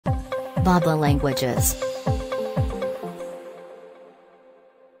bab.la languages.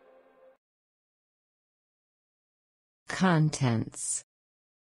 Contents.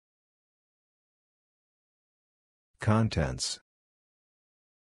 Contents.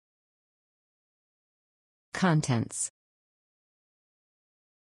 Contents.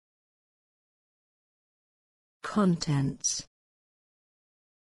 Contents.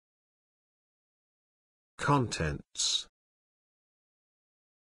 Contents.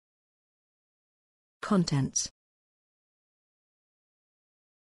 Contents.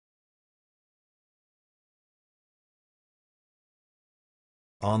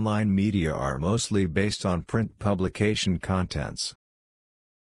 Online media are mostly based on print publication contents.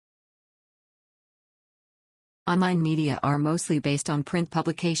 Online media are mostly based on print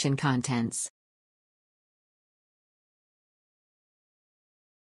publication contents.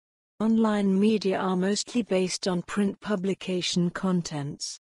 Online media are mostly based on print publication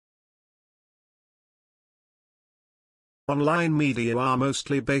contents. Online media are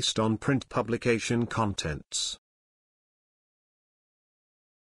mostly based on print publication contents.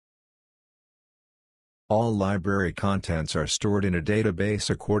 All library contents are stored in a database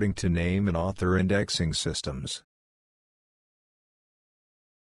according to name and author indexing systems.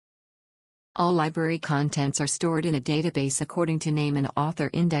 All library contents are stored in a database according to name and author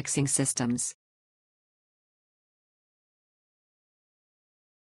indexing systems.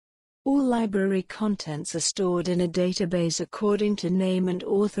 All library contents are stored in a database according to name and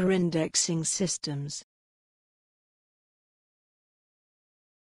author indexing systems.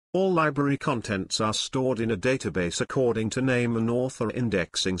 All library contents are stored in a database according to name and author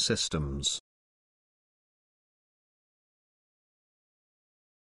indexing systems.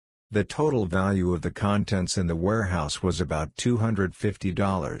 The total value of the contents in the warehouse was about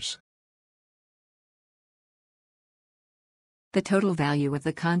 $250. The total value of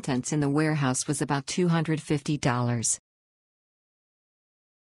the contents in the warehouse was about $250.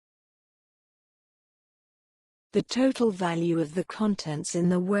 The total value of the contents in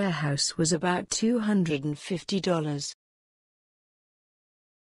the warehouse was about $250.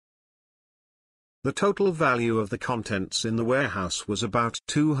 The total value of the contents in the warehouse was about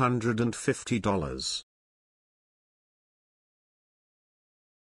 $250.